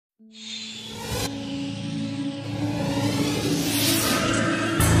What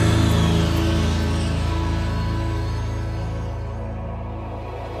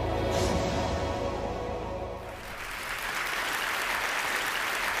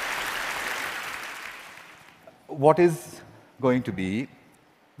is going to be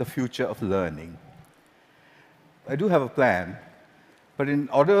the future of learning? I do have a plan, but in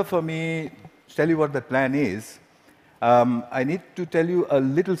order for me to tell you what that plan is, I need to tell you a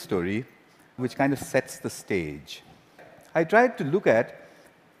little story which kind of sets the stage. I tried to look at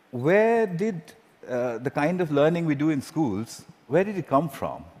where did the kind of learning we do in schools, where did it come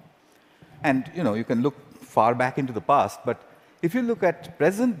from? And you can look far back into the past, but if you look at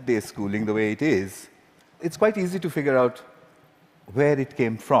present-day schooling the way it is, it's quite easy to figure out where it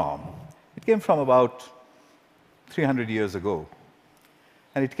came from. It came from about 300 years ago.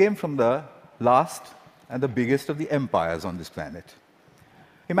 And it came from the last and the biggest of the empires on this planet.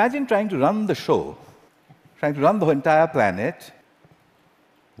 Imagine trying to run the show, trying to run the entire planet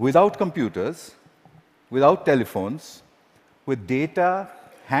without computers, without telephones, with data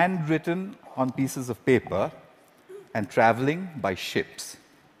handwritten on pieces of paper and traveling by ships.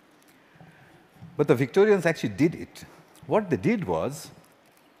 But the Victorians actually did it. What they did was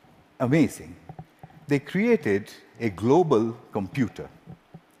amazing. They created a global computer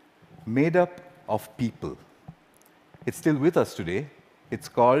made up of people. It's still with us today. It's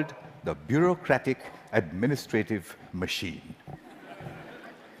called the bureaucratic administrative machine.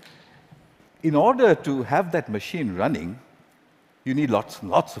 In order to have that machine running, you need lots and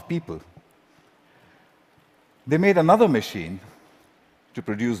lots of people. They made another machine to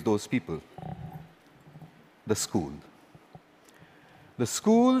produce those people. The school. The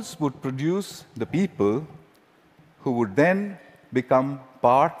schools would produce the people who would then become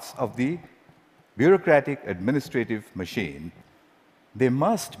parts of the bureaucratic administrative machine. They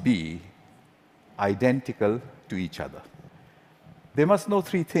must be identical to each other. They must know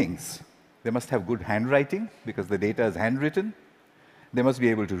three things. They must have good handwriting, because the data is handwritten. They must be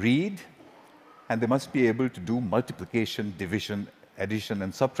able to read, and they must be able to do multiplication, division, addition,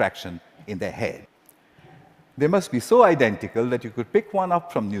 and subtraction in their head. They must be so identical that you could pick one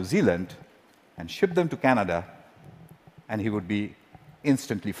up from New Zealand and ship them to Canada, and he would be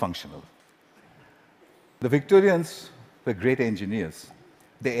instantly functional. The Victorians were great engineers.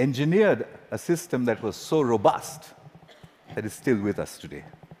 They engineered a system that was so robust that is still with us today,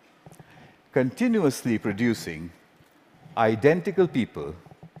 continuously producing identical people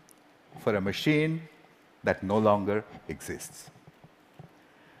for a machine that no longer exists.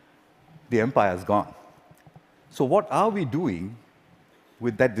 The empire's gone. So what are we doing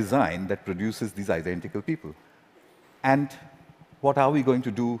with that design that produces these identical people? And what are we going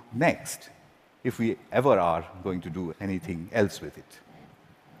to do next, if we ever are going to do anything else with it?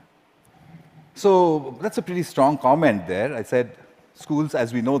 So that's a pretty strong comment there. I said, schools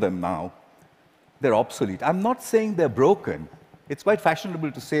as we know them now, they're obsolete. I'm not saying they're broken. It's quite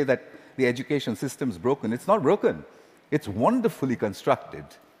fashionable to say that the education system's broken. It's not broken. It's wonderfully constructed.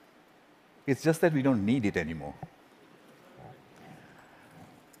 It's just that we don't need it anymore.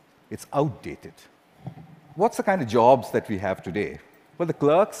 It's outdated. What's the kind of jobs that we have today? Well, the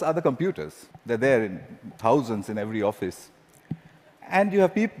clerks are the computers. They're there in thousands in every office. And you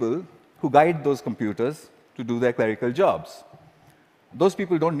have people who guide those computers to do their clerical jobs. Those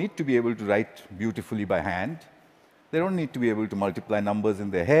people don't need to be able to write beautifully by hand. They don't need to be able to multiply numbers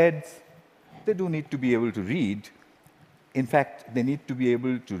in their heads. They do need to be able to read. In fact, they need to be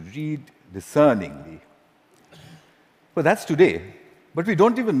able to read discerningly. Well, that's today. But we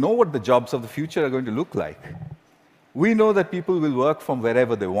don't even know what the jobs of the future are going to look like. We know that people will work from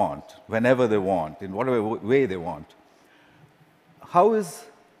wherever they want, whenever they want, in whatever way they want. How is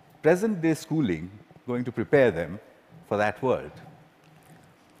present-day schooling going to prepare them for that world?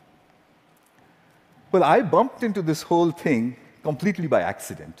 Well, I bumped into this whole thing completely by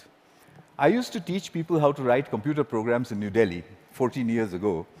accident. I used to teach people how to write computer programs in New Delhi 14 years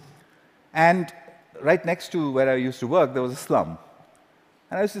ago. And right next to where I used to work, there was a slum.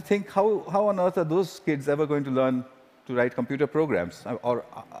 And I used to think, how on earth are those kids ever going to learn to write computer programs? Or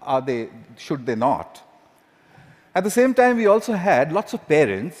should they not? At the same time, we also had lots of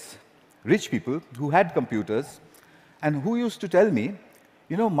parents, rich people, who had computers, and who used to tell me,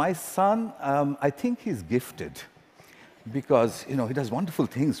 my son, I think he's gifted, because he does wonderful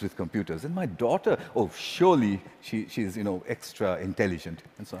things with computers. And my daughter, surely she's extra intelligent,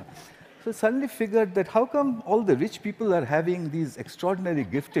 and so on. So I suddenly figured that how come all the rich people are having these extraordinarily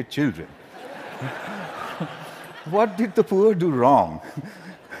gifted children? What did the poor do wrong?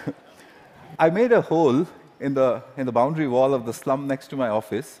 I made a hole in the boundary wall of the slum next to my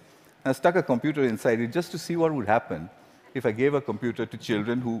office, I stuck a computer inside it just to see what would happen if I gave a computer to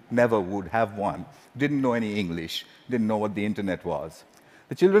children who never would have one, didn't know any English, didn't know what the internet was.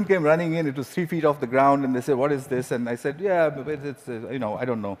 The children came running in. It was 3 feet off the ground, and they said, "What is this?" And I said, "Yeah, but it's, I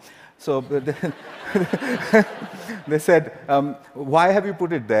don't know." So they said, "Why have you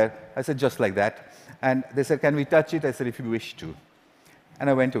put it there?" I said, "Just like that." And they said, "Can we touch it?" I said, "If you wish to." And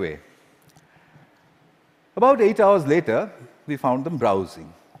I went away. About 8 hours later, we found them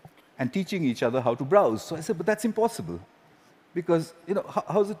browsing and teaching each other how to browse. So I said, "But that's impossible, because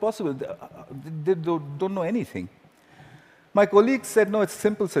how is it possible? They don't know anything." My colleagues said, "No, it's a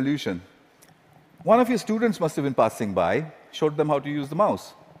simple solution. One of your students must have been passing by, showed them how to use the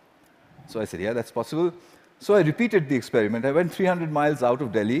mouse." So I said, "Yeah, that's possible." So I repeated the experiment. I went 300 miles out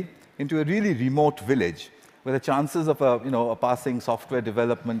of Delhi into a really remote village where the chances of a passing software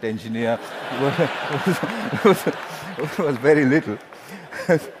development engineer was very little.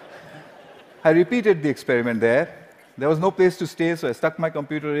 I repeated the experiment there. There was no place to stay, so I stuck my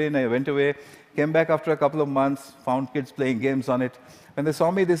computer in, I went away, came back after a couple of months, found kids playing games on it. When they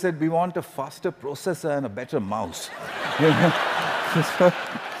saw me, they said, "We want a faster processor and a better mouse."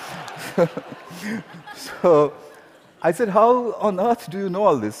 So I said, "How on earth do you know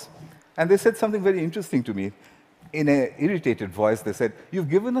all this?" And they said something very interesting to me. In an irritated voice, they said, "You've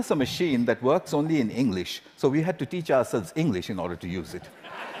given us a machine that works only in English, so we had to teach ourselves English in order to use it."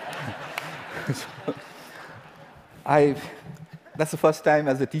 That's the first time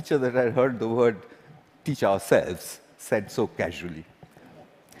as a teacher that I heard the word "teach ourselves" said so casually.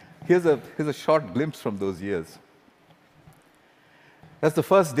 Here's a short glimpse from those years. That's the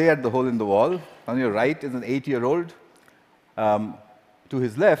first day at the Hole in the Wall. On your right is an 8-year-old. To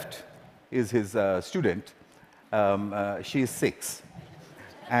his left is his student. She is 6,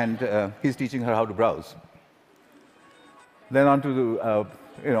 and he's teaching her how to browse. Then on to the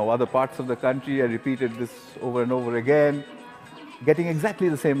other parts of the country. I repeated this over and over again, getting exactly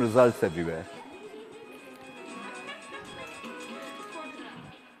the same results everywhere.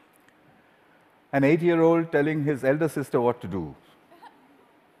 An 8-year-old telling his elder sister what to do.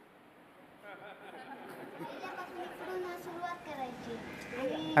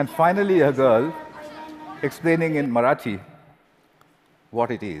 And finally, a girl explaining in Marathi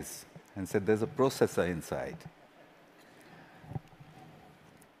what it is, and said, "There's a processor inside."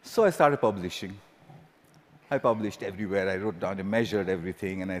 So I started publishing. I published everywhere. I wrote down and measured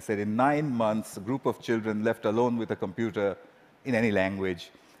everything, and I said, in 9 months, a group of children left alone with a computer in any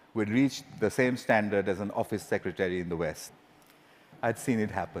language would reach the same standard as an office secretary in the West. I'd seen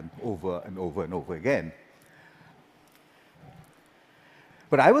it happen over and over and over again.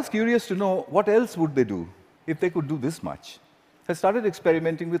 But I was curious to know what else would they do if they could do this much. I started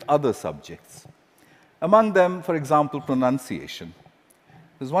experimenting with other subjects. Among them, for example, pronunciation.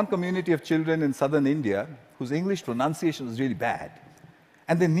 There's one community of children in southern India whose English pronunciation was really bad.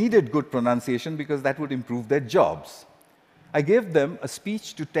 And they needed good pronunciation because that would improve their jobs. I gave them a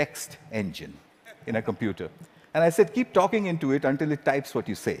speech-to-text engine in a computer. And I said, "Keep talking into it until it types what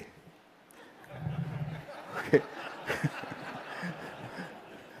you say." Okay.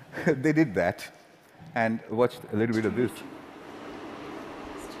 They did that, and watched a little bit of this.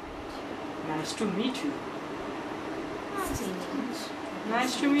 Nice to meet you.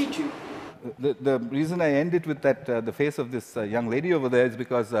 Nice to meet you. The reason I end it with that, the face of this young lady over there is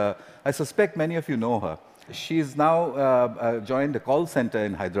because I suspect many of you know her. She's now joined a call center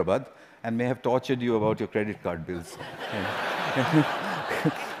in Hyderabad and may have tortured you about your credit card bills.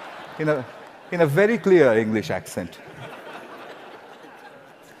 in a very clear English accent.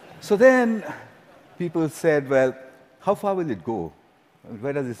 So then people said, "Well, how far will it go?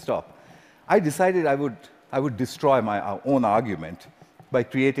 Where does it stop?" I decided I would destroy my own argument by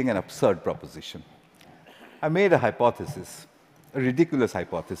creating an absurd proposition. I made a hypothesis, a ridiculous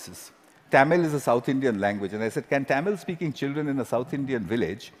hypothesis. Tamil is a South Indian language, and I said, can Tamil-speaking children in a South Indian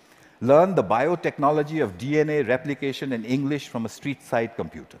village learn the biotechnology of DNA replication in English from a street-side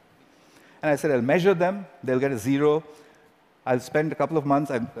computer? And I said, I'll measure them, they'll get a 0. I'll spend a couple of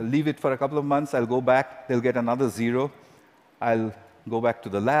months, I'll leave it for a couple of months, I'll go back, they'll get another 0. I'll go back to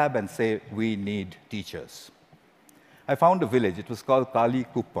the lab and say, we need teachers. I found a village, it was called Kali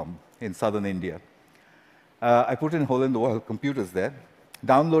Kuppam in southern India. I put in hole-in-the-wall computers there,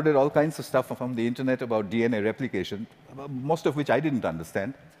 downloaded all kinds of stuff from the internet about DNA replication, most of which I didn't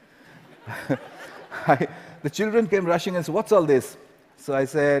understand. The children came rushing and said, what's all this? So I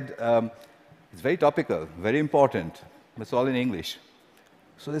said, it's very topical, very important. It's all in English.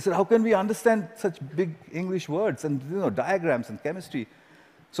 So they said, how can we understand such big English words and diagrams and chemistry?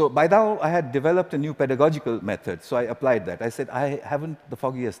 So by now, I had developed a new pedagogical method, so I applied that. I said, I haven't the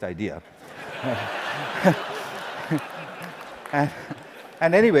foggiest idea. and,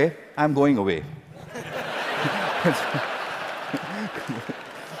 and anyway, I'm going away.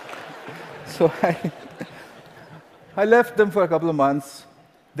 So I left them for a couple of months.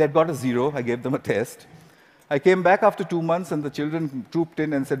 They'd got a 0. I gave them a test. I came back after 2 months, and the children trooped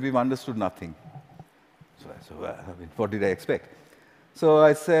in and said, we've understood nothing. So I said, well, I mean, what did I expect? So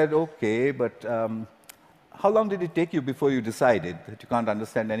I said, OK, but how long did it take you before you decided that you can't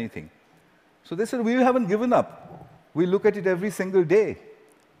understand anything? So they said, we haven't given up. We look at it every single day.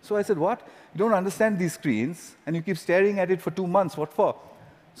 So I said, what? You don't understand these screens, and you keep staring at it for 2 months. What for?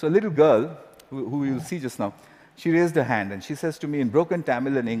 So a little girl, who you'll see just now, she raised her hand, and she says to me in broken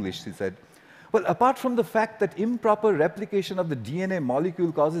Tamil and English, she said, well, apart from the fact that improper replication of the DNA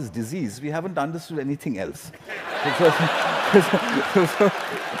molecule causes disease, we haven't understood anything else.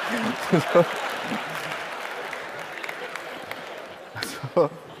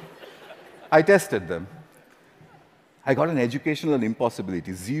 So I tested them. I got an educational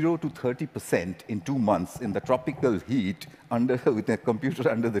impossibility, 0 to 30% in 2 months in the tropical heat with a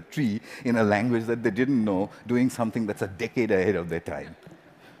computer under the tree in a language that they didn't know, doing something that's a decade ahead of their time.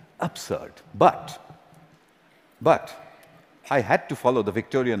 Absurd. But I had to follow the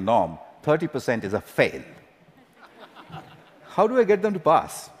Victorian norm. 30% is a fail. How do I get them to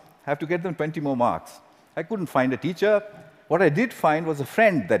pass? I have to get them 20 more marks. I couldn't find a teacher. What I did find was a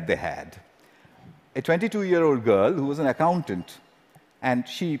friend that they had, a 22-year-old girl who was an accountant, and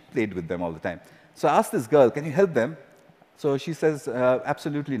she played with them all the time. So I asked this girl, can you help them? So she says,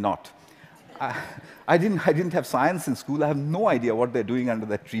 absolutely not. I didn't have science in school. I have no idea what they're doing under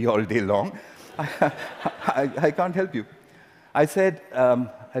that tree all day long. I can't help you. I said,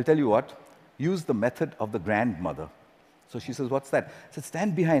 I'll tell you what, use the method of the grandmother. So she says, what's that? I said,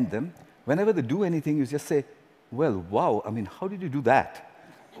 stand behind them. Whenever they do anything, you just say, well, wow, I mean, how did you do that?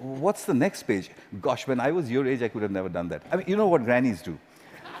 What's the next page? Gosh, when I was your age, I could have never done that. I mean, you know what grannies do.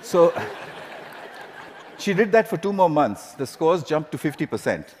 So she did that for 2 more months. The scores jumped to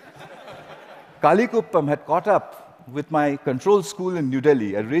 50%. Kalikuppam had caught up with my control school in New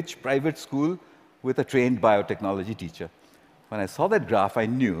Delhi, a rich private school with a trained biotechnology teacher. When I saw that graph, I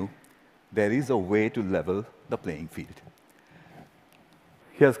knew there is a way to level the playing field.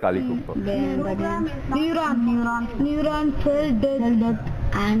 Here's Kalikuppam. Neuron cell death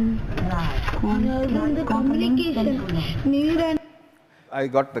and communication. I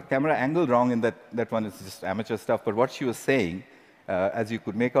got the camera angle wrong in that one. It's just amateur stuff. But what she was saying, as you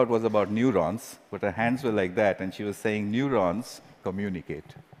could make out, was about neurons. But her hands were like that, and she was saying neurons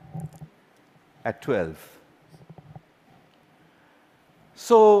communicate. At 12.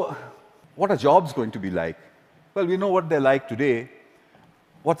 So what are jobs going to be like? Well, we know what they're like today.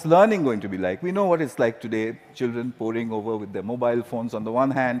 What's learning going to be like? We know what it's like today, children poring over with their mobile phones on the one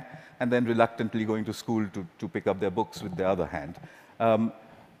hand, and then reluctantly going to school to pick up their books with the other hand.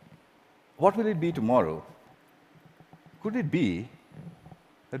 What will it be tomorrow? Could it be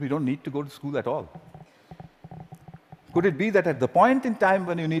that we don't need to go to school at all? Could it be that at the point in time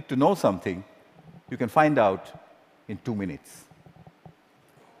when you need to know something, you can find out in 2 minutes?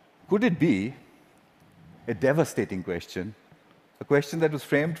 Could it be a devastating question, a question that was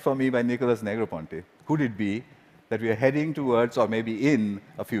framed for me by Nicholas Negroponte? Could it be that we are heading towards, or maybe in,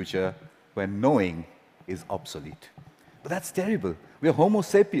 a future when knowing is obsolete? But that's terrible. We are Homo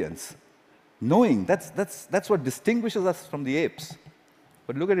sapiens. Knowing, that's what distinguishes us from the apes.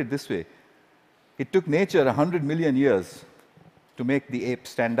 But look at it this way. It took nature 100 million years to make the ape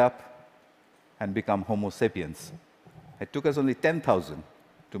stand up and become Homo sapiens. It took us only 10,000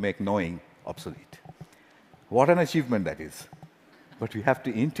 to make knowing obsolete. What an achievement that is. But we have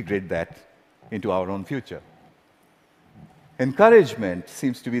to integrate that into our own future. Encouragement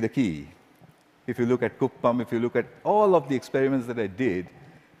seems to be the key. If you look at Kuppam, if you look at all of the experiments that I did,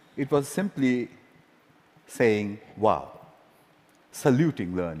 it was simply saying, wow,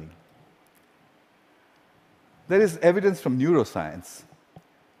 saluting learning. There is evidence from neuroscience.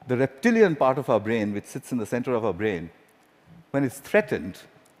 The reptilian part of our brain, which sits in the center of our brain, when it's threatened,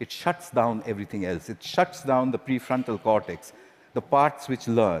 it shuts down everything else. It shuts down the prefrontal cortex, the parts which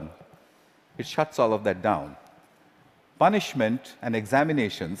learn. It shuts all of that down. Punishment and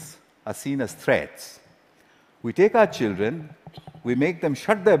examinations are seen as threats. We take our children, we make them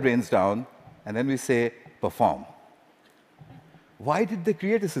shut their brains down, and then we say, perform. Why did they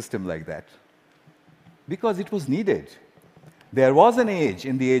create a system like that? Because it was needed. There was an age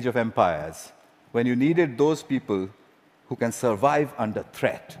in the age of empires when you needed those people who can survive under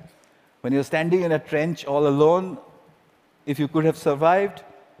threat. When you're standing in a trench all alone, if you could have survived,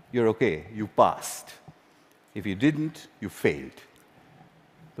 you're okay, you passed. If you didn't, you failed.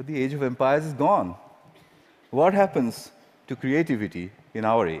 But the age of empires is gone. What happens to creativity in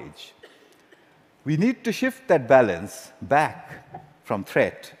our age? We need to shift that balance back from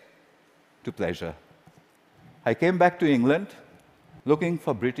threat to pleasure. I came back to England looking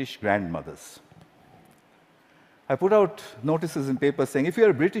for British grandmothers. I put out notices in papers saying, if you're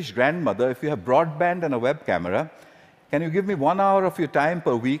a British grandmother, if you have broadband and a web camera, can you give me 1 hour of your time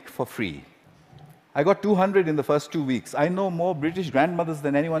per week for free? I got 200 in the first 2 weeks. I know more British grandmothers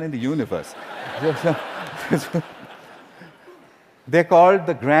than anyone in the universe. They're called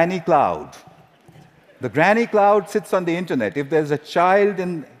the granny cloud. The granny cloud sits on the internet. If there's a child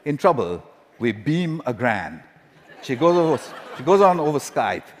in trouble, we beam a gran. She goes on over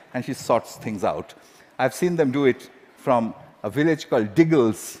Skype and she sorts things out. I've seen them do it from a village called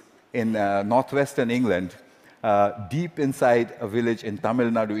Diggles in northwestern England, deep inside a village in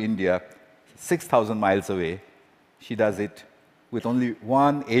Tamil Nadu, India, 6,000 miles away. She does it with only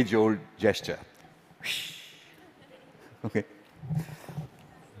one age-old gesture. Okay.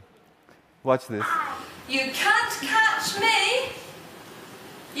 Watch this. You can't catch me.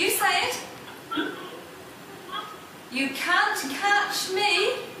 You say it. You can't catch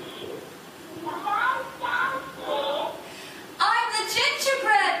me. I'm the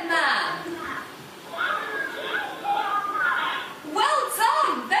gingerbread man. Well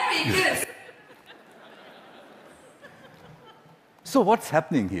done. Very good. So what's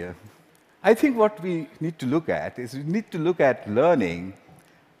happening here? I think what we need to look at is we need to look at learning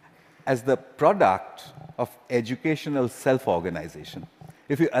as the product of educational self-organization.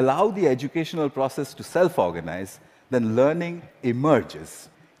 If you allow the educational process to self-organize, then learning emerges.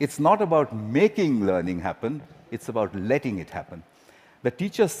 It's not about making learning happen, it's about letting it happen. The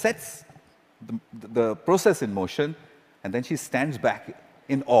teacher sets the process in motion, and then she stands back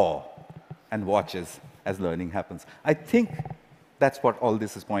in awe and watches as learning happens. I think that's what all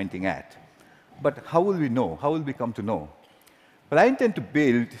this is pointing at. But how will we know? How will we come to know? Well, I intend to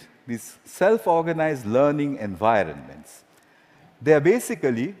build these self-organized learning environments. They are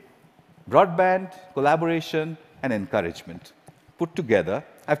basically broadband, collaboration, and encouragement put together.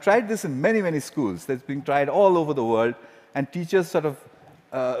 I've tried this in many, many schools. That's being tried all over the world, and teachers sort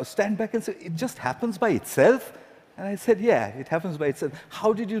of stand back and say, it just happens by itself? And I said, yeah, it happens by itself.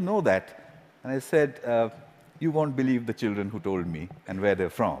 How did you know that? And I said, you won't believe the children who told me and where they're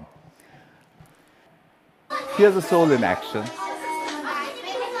from. Here's a soul in action.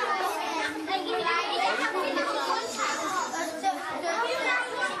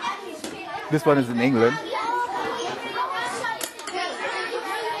 This one is in England.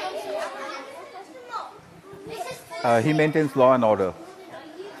 He maintains law and order.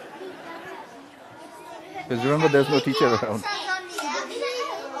 Because remember, there's no teacher around.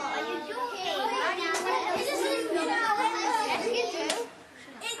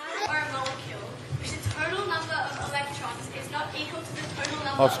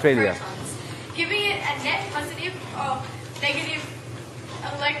 Australia. Giving it a net positive or negative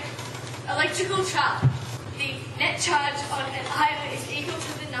electrical charge. The net charge on an ion is equal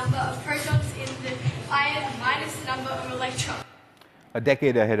to the number of protons in the ion minus the number of electrons. A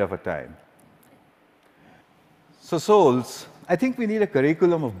decade ahead of our time. So souls, I think we need a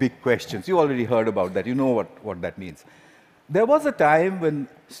curriculum of big questions. You already heard about that. You know what that means. There was a time when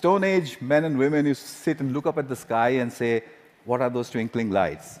Stone Age men and women used to sit and look up at the sky and say, what are those twinkling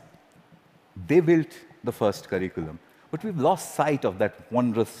lights? They built the first curriculum. But we've lost sight of that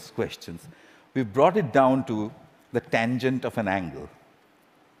wondrous questions. We've brought it down to the tangent of an angle.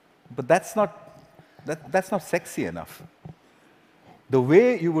 But that's not sexy enough. The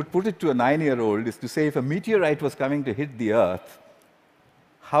way you would put it to a 9-year-old is to say, if a meteorite was coming to hit the Earth,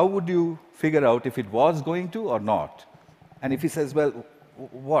 how would you figure out if it was going to or not? And if he says, well,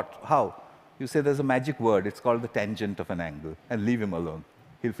 what? How? You say there's a magic word. It's called the tangent of an angle. And leave him alone.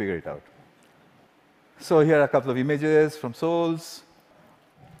 He'll figure it out. So here are a couple of images from souls.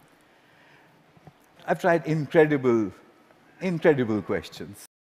 I've tried incredible questions.